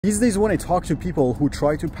These days, when I talk to people who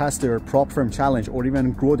try to pass their prop firm challenge or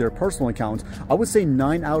even grow their personal account, I would say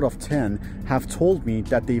 9 out of 10 have told me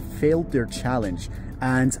that they failed their challenge.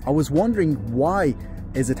 And I was wondering, why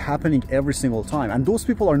is it happening every single time? And those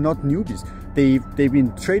people are not newbies. They've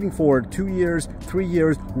been trading for 2 years, 3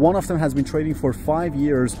 years. One of them has been trading for 5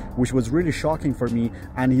 years, which was really shocking for me.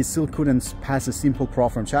 And he still couldn't pass a simple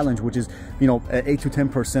prop firm challenge, which is, 8 to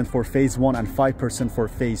 10% for phase 1 and 5% for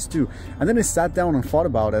phase 2. And then I sat down and thought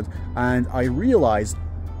about it, and I realized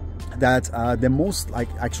that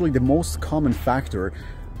the most common factor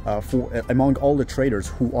among all the traders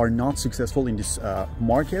who are not successful in this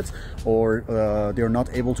market, or they're not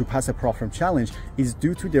able to pass a prop firm challenge, is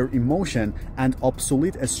due to their emotion and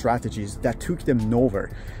obsolete strategies that took them nowhere.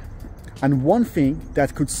 And one thing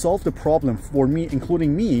that could solve the problem for me,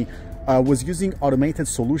 including me, was using automated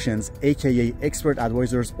solutions, aka expert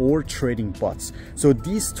advisors or trading bots. So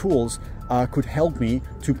these tools could help me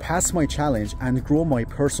to pass my challenge and grow my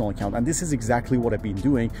personal account. And this is exactly what I've been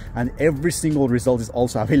doing. And every single result is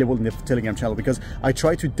also available in the Telegram channel, because I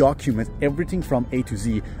try to document everything from A to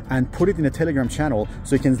Z and put it in a Telegram channel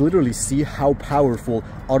so you can literally see how powerful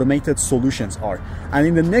automated solutions are. And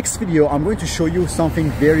in the next video, I'm going to show you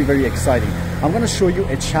something very, very exciting. I'm going to show you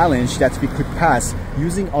a challenge that we could pass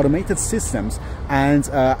using automated systems. And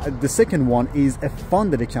the second one is a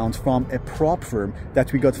funded account from a prop firm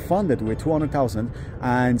that we got funded with 200,000,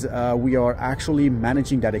 and we are actually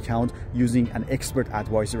managing that account using an expert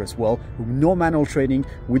advisor as well. No manual trading.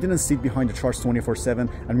 We didn't sit behind the charts 24/7,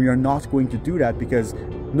 and we are not going to do that because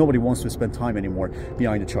nobody wants to spend time anymore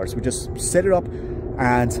behind the charts. We just set it up,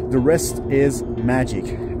 and the rest is magic.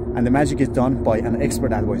 And the magic is done by an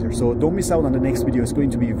expert advisor. So don't miss out on the next video. It's going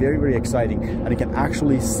to be very, very exciting, and you can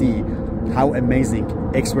actually see how amazing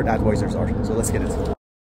expert advisors are. So let's get it.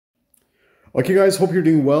 Okay guys, hope you're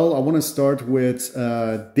doing well. I want to start with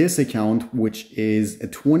this account, which is a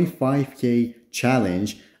 25K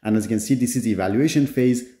challenge. And as you can see, this is the evaluation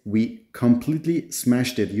phase. We completely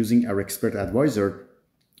smashed it using our expert advisor,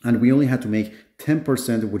 and we only had to make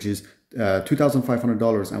 10%, which is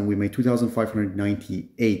 $2,500, and we made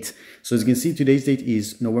 $2,598. So as you can see, today's date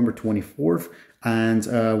is November 24th, and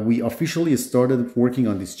we officially started working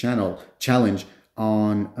on this challenge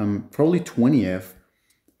on probably 20th.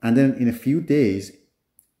 And then in a few days,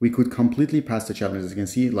 we could completely pass the challenge. As you can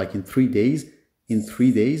see, like in 3 days,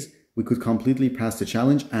 we could completely pass the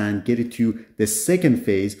challenge and get it to the second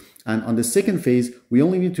phase. And on the second phase, we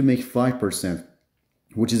only need to make 5%,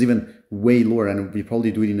 which is even way lower. And we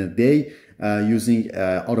probably do it in a day using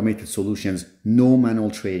automated solutions, no manual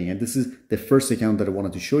trading. And this is the first account that I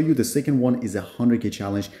wanted to show you. The second one is a 100K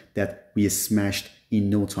challenge that we smashed in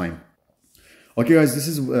no time. Okay guys, this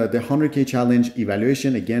is the 100K challenge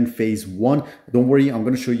evaluation, again, phase 1. Don't worry, I'm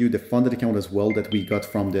going to show you the funded account as well that we got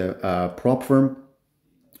from the prop firm.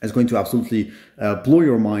 It's going to absolutely blow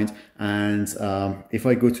your mind. And if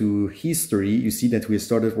I go to history, you see that we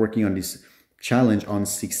started working on this challenge on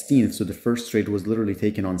 16th. So the first trade was literally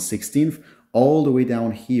taken on 16th, all the way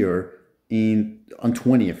down here on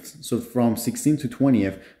 20th. So from 16th to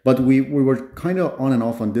 20th, but we were kind of on and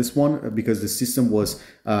off on this one because the system was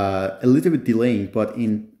a little bit delaying. But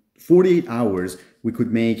in 48 hours, we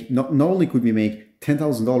could make, not only could we make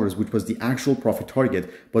 $10,000, which was the actual profit target,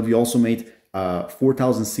 but we also made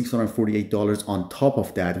 $4,648 on top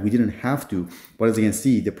of that. We didn't have to, but as you can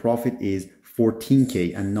see, the profit is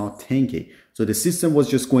 14K and not 10K. So the system was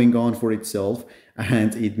just going on for itself,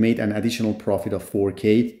 and it made an additional profit of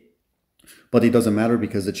 4K. But it doesn't matter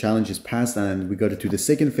because the challenge is passed and we got it to the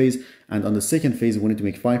second phase. And on the second phase, we wanted to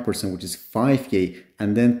make 5%, which is 5K.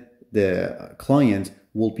 And then the client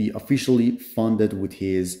will be officially funded with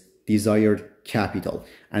his desired capital.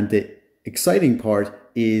 And the exciting part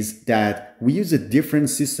is that we use a different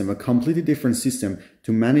system, a completely different system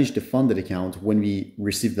to manage the funded account when we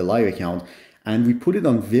receive the live account. And we put it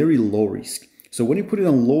on very low risk. So when you put it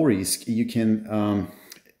on low risk, you can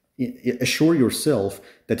assure yourself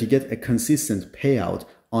that you get a consistent payout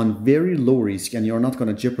on very low risk, and you're not going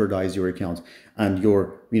to jeopardize your account and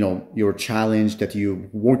your challenge that you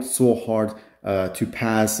worked so hard to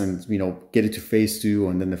pass and get it to phase 2,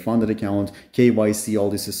 and then the funded account, KYC,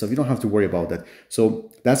 all this stuff. You don't have to worry about that.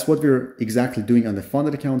 So that's what we're exactly doing on the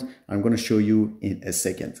funded account. I'm going to show you in a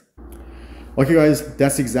second. Okay guys,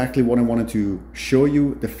 that's exactly what I wanted to show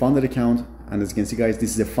you, the funded account. And as you can see guys,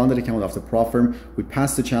 this is a funded account of the prop firm. We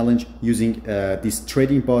passed the challenge using this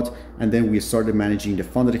trading bot, and then we started managing the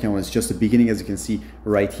funded account. It's just the beginning, as you can see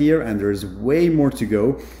right here, and there's way more to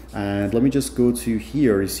go. And let me just go to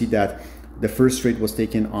here. You see that the first trade was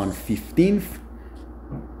taken on 15th.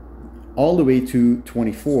 all the way to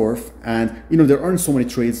 24th, and you know there aren't so many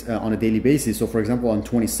trades on a daily basis. So for example, on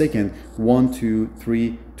 22nd, 1 2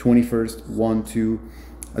 3, 21st, 1 2,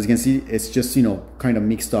 as you can see, it's just, you know, kind of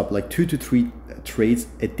mixed up, like 2 to 3 trades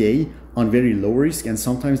a day on very low risk, and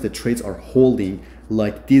sometimes the trades are holding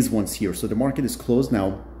like these ones here. So the market is closed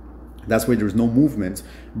now, that's why there's no movement,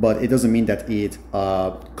 but it doesn't mean that it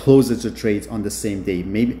closes the trades on the same day.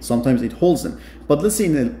 Maybe sometimes it holds them, but let's say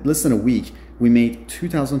in less than a week we made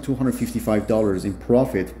 $2,255 in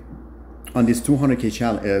profit on this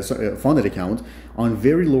 200k funded account on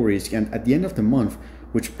very low risk. And at the end of the month,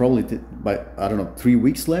 which probably did by, I don't know, 3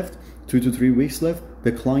 weeks left, 2 to 3 weeks left,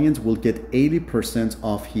 the client will get 80%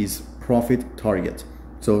 of his profit target.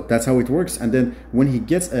 So that's how it works. And then when he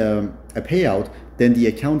gets a payout, then the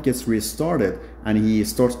account gets restarted and he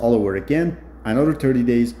starts all over again, another 30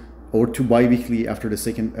 days or 2 bi-weekly after the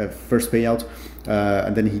first payout,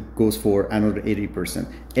 and then he goes for another 80%.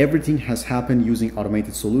 Everything has happened using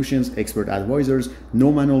automated solutions, expert advisors,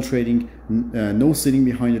 no manual trading, no sitting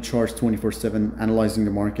behind the charts 24/7 analyzing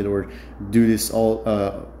the market or do this all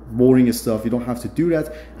boring stuff. You don't have to do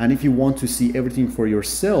that. And if you want to see everything for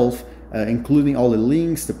yourself, including all the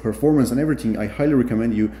links, the performance and everything, I highly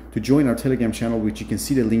recommend you to join our Telegram channel, which you can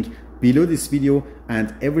see the link below this video,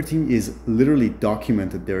 and everything is literally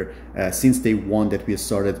documented there since day one that we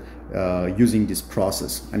started using this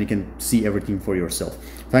process, and you can see everything for yourself.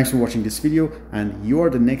 Thanks for watching this video, and you are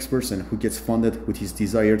the next person who gets funded with his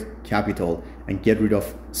desired capital and get rid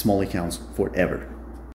of small accounts forever.